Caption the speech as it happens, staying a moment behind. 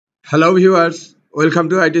Hello viewers, welcome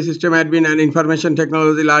to IT System Admin and Information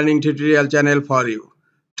Technology Learning tutorial channel for you.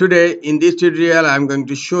 Today in this tutorial I am going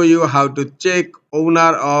to show you how to check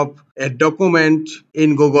owner of a document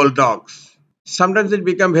in Google Docs. Sometimes it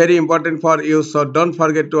becomes very important for you, so don't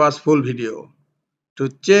forget to watch full video. To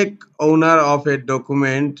check owner of a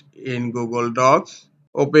document in Google Docs,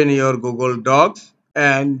 open your Google Docs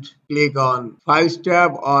and click on Files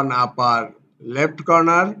tab on upper left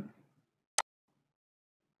corner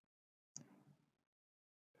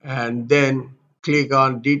and then click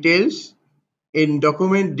on details. In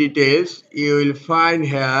document details you will find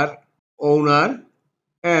here owner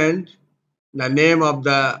and the name of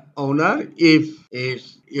the owner. If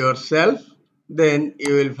it's yourself, then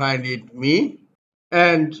you will find it me,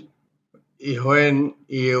 and when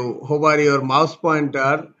you hover your mouse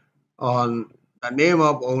pointer on the name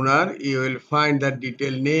of owner, you will find the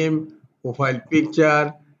detail name, profile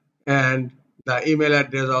picture, and the email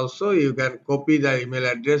address also. You can copy the email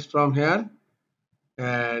address from here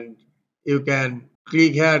and you can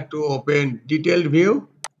click here to open detailed view.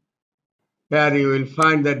 Here you will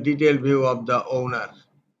find the detailed view of the owner.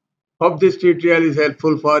 Hope this tutorial is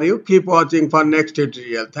helpful for you. Keep watching for next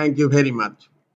tutorial. Thank you very much.